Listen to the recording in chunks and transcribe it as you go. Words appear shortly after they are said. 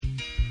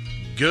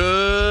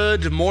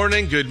Good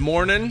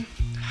morning.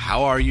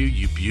 How are you,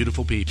 you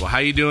beautiful people? How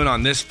you doing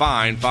on this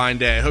fine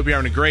day? I hope you're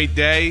having a great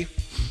day.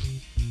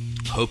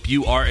 Hope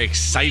you are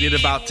excited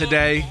about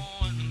today.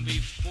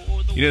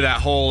 You know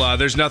that whole,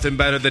 there's nothing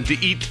better than to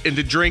eat and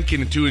to drink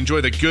and to enjoy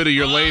the good of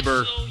your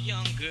labor.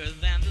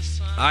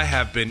 I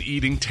have been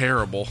eating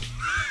terrible.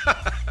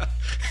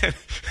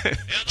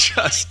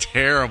 Just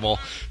terrible.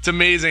 It's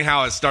amazing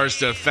how it starts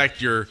to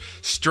affect your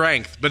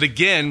strength. But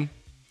again,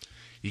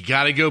 you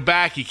got to go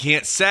back. You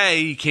can't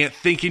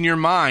think in your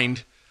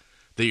mind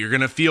that you're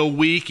going to feel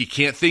weak. You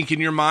can't think in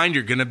your mind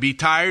you're going to be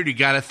tired. You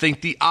got to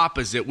think the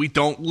opposite. We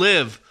don't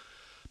live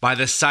by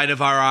the sight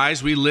of our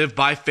eyes. We live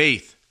by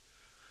faith.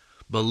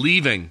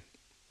 Believing.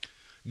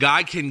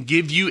 God can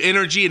give you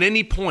energy at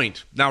any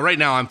point. Now, right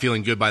now I'm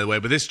feeling good, by the way,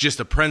 but this is just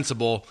a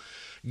principle.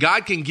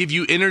 God can give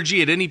you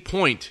energy at any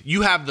point.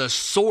 You have the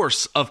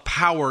source of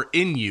power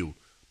in you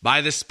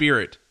by the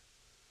Spirit.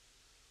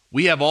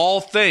 We have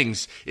all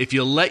things. If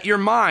you let your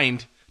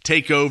mind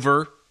take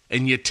over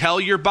and you tell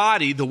your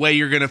body the way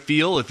you're going to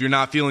feel, if you're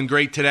not feeling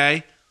great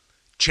today,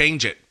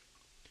 change it.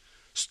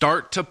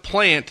 Start to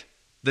plant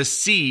the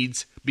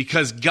seeds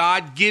because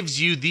God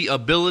gives you the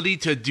ability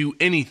to do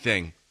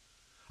anything.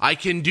 I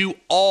can do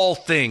all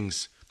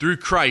things through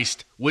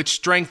Christ, which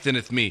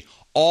strengtheneth me.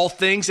 All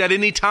things at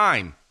any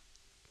time.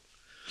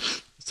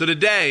 So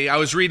today I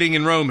was reading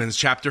in Romans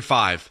chapter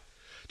 5.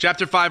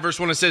 Chapter 5 verse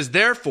 1, it says,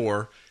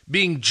 therefore,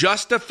 being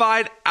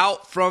justified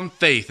out from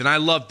faith. And I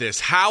love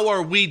this. How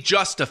are we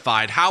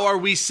justified? How are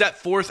we set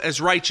forth as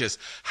righteous?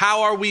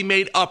 How are we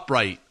made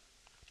upright?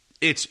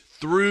 It's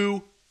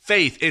through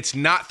faith. It's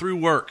not through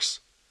works.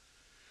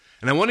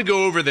 And I want to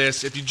go over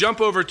this. If you jump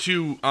over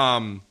to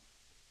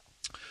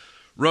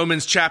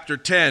Romans chapter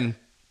 10,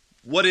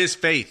 what is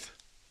faith?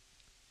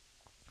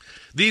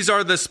 These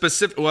are the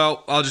specific,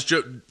 I'll just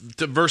jump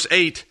to verse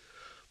 8.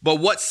 But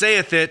what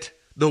saith it?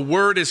 The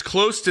word is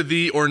close to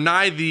thee or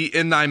nigh thee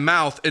in thy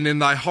mouth and in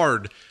thy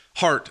heart.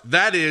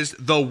 That is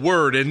the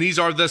word. And these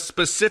are the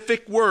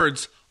specific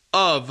words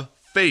of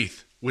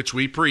faith, which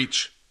we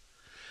preach.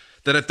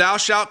 That if thou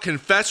shalt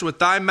confess with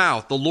thy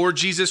mouth the Lord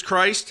Jesus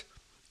Christ,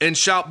 and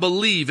shalt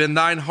believe in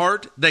thine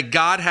heart that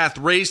God hath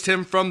raised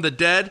him from the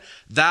dead,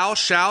 thou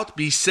shalt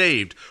be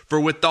saved. For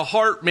with the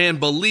heart man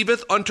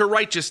believeth unto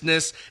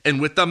righteousness,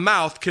 and with the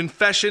mouth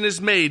confession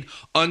is made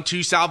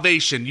unto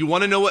salvation. You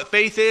want to know what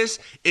faith is?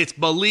 It's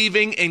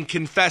believing and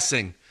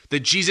confessing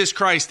that Jesus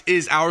Christ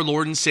is our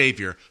Lord and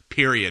Savior,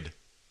 period.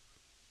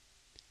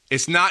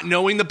 It's not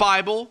knowing the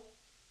Bible.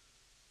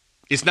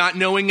 It's not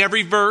knowing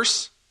every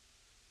verse.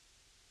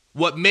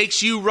 What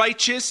makes you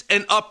righteous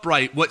and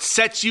upright, what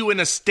sets you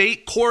in a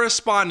state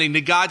corresponding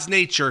to God's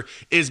nature,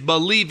 is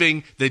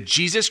believing that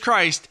Jesus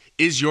Christ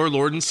is your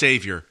Lord and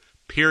Savior,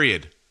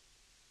 period.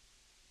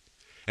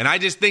 And I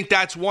just think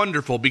that's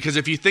wonderful, because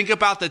if you think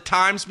about the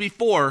times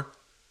before,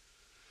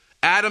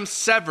 Adam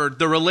severed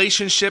the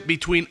relationship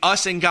between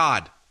us and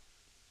God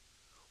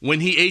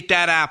when he ate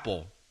that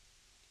apple.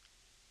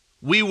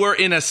 We were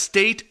in a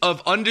state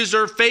of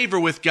undeserved favor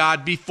with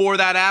God before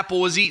that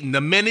apple was eaten. The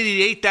minute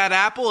he ate that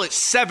apple, it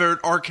severed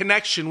our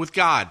connection with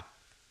God.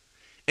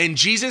 And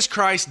Jesus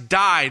Christ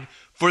died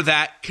for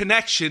that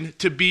connection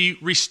to be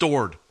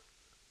restored.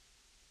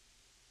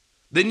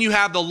 Then you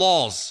have the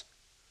laws.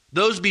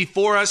 Those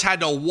before us had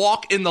to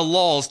walk in the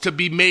laws to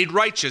be made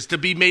righteous, to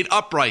be made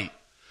upright.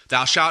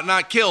 Thou shalt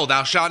not kill,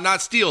 thou shalt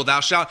not steal,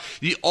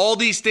 all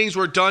these things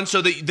were done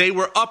so that they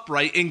were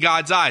upright in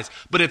God's eyes.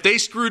 But if they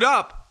screwed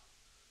up,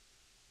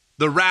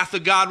 the wrath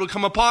of God would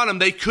come upon them.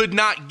 They could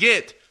not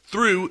get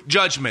through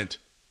judgment.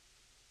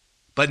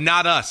 But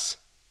not us.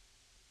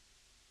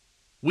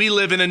 We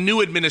live in a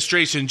new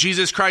administration.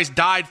 Jesus Christ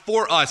died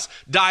for us,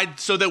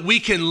 died so that we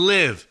can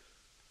live.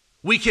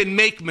 We can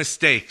make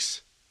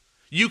mistakes.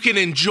 You can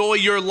enjoy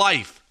your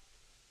life.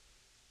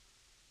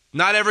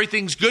 Not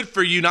everything's good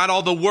for you. Not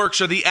all the works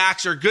or the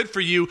acts are good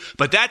for you,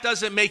 but that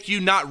doesn't make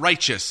you not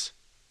righteous.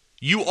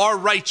 You are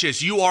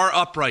righteous. You are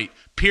upright,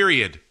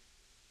 period.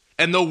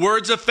 And the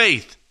words of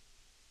faith,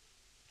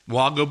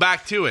 well, I'll go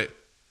back to it.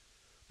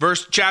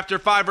 Chapter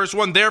 5, verse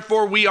 1,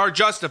 therefore we are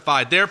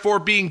justified. Therefore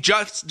being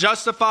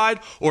justified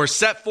or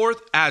set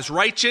forth as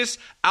righteous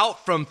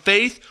out from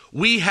faith,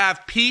 we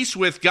have peace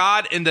with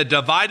God, and the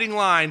dividing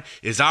line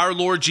is our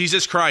Lord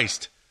Jesus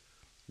Christ.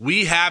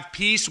 We have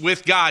peace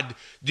with God.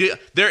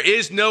 There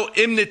is no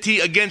enmity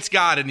against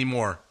God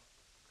anymore.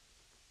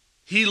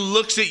 He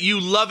looks at you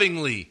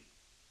lovingly.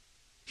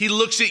 He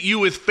looks at you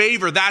with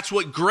favor. That's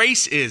what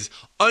grace is,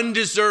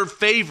 undeserved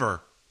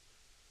favor.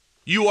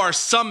 You are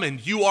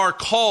summoned. You are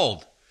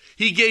called.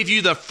 He gave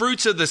you the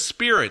fruits of the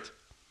Spirit.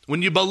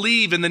 When you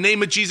believe in the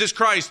name of Jesus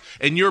Christ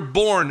and you're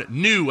born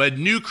new, you're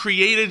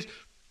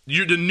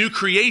the new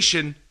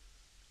creation,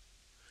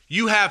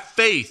 you have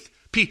faith.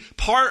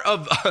 Part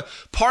of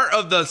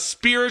the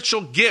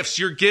spiritual gifts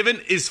you're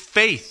given is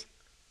faith.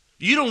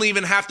 You don't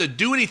even have to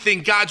do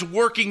anything. God's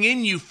working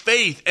in you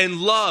faith and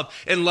love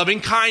and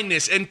loving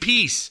kindness and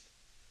peace.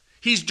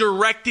 He's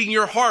directing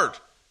your heart.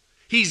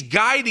 He's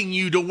guiding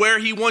you to where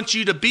he wants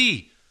you to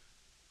be.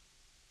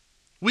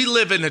 We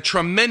live in a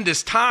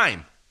tremendous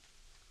time.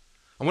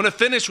 I want to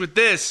finish with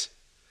this.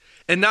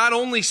 And not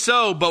only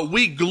so, but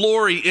we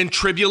glory in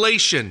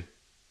tribulation.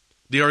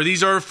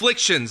 These are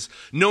afflictions,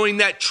 knowing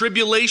that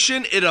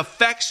tribulation, it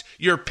affects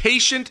your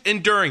patient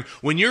enduring.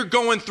 When you're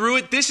going through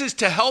it, this is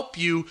to help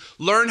you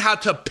learn how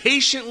to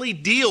patiently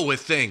deal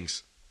with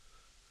things.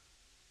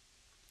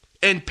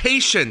 And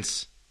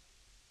patience,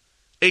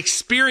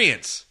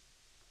 experience.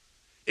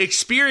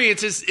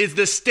 Experience is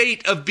the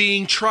state of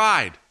being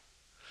tried.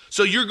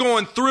 So you're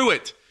going through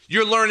it.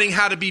 You're learning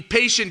how to be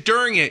patient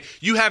during it.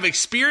 You have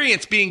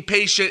experience being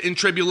patient in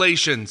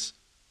tribulations.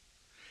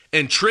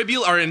 And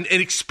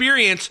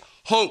experience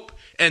hope.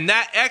 And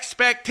that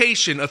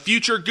expectation of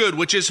future good,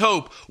 which is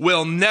hope,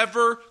 will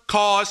never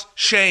cause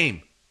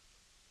shame.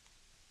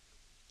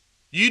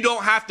 You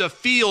don't have to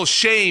feel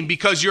shame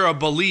because you're a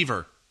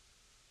believer.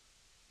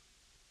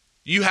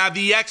 You have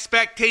the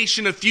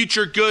expectation of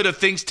future good of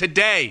things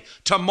today,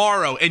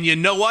 tomorrow. And you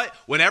know what?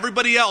 When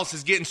everybody else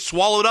is getting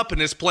swallowed up in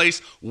this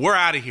place, we're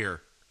out of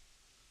here.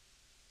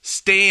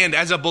 Stand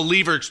as a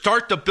believer.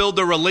 Start to build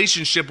a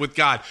relationship with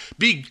God.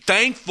 Be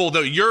thankful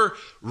that you're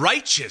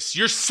righteous.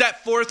 You're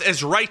set forth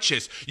as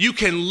righteous. You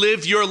can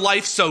live your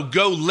life, so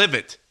go live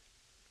it.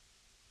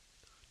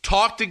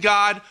 Talk to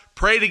God.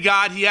 Pray to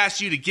God. He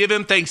asks you to give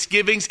him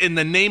thanksgivings in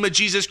the name of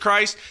Jesus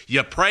Christ.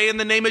 You pray in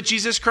the name of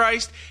Jesus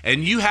Christ,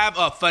 and you have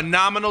a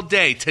phenomenal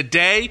day.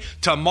 Today,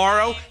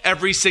 tomorrow,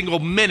 every single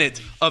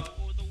minute of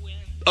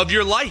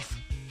your life.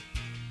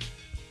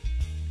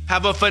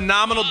 Have a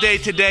phenomenal day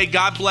today.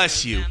 God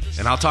bless you.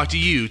 And I'll talk to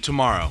you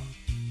tomorrow.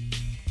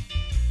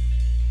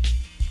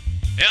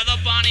 Yeah, the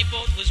bonnie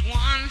boat was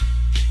won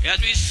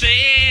as we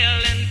sail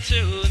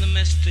into the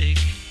mystic.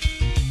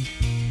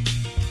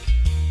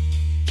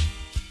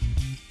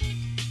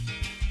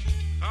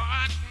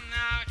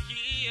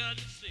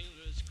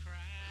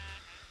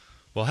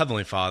 Well,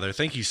 Heavenly Father,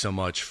 thank you so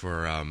much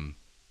for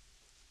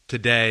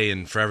today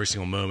and for every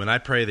single moment. I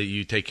pray that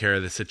you take care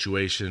of the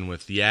situation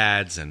with the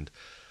ads and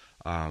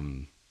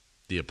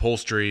the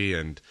upholstery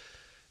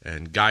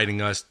and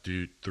guiding us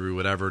through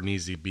whatever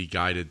needs to be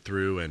guided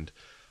through. And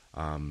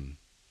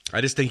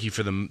I just thank you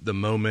for the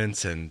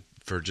moments and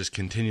for just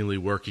continually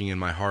working in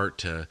my heart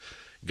to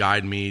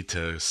guide me,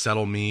 to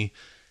settle me,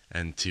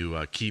 and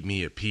to keep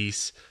me at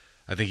peace.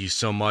 I thank you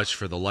so much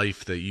for the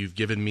life that you've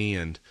given me,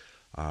 and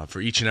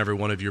for each and every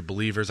one of your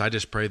believers. I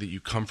just pray that you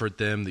comfort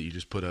them, that you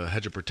just put a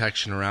hedge of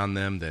protection around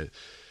them, that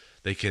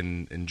they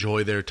can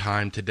enjoy their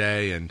time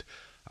today. And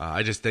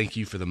I just thank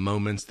you for the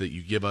moments that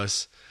you give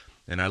us,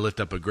 and I lift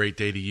up a great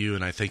day to you,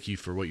 and I thank you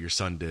for what your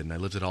son did, and I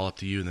lift it all up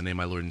to you in the name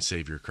of my Lord and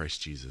Savior,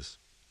 Christ Jesus.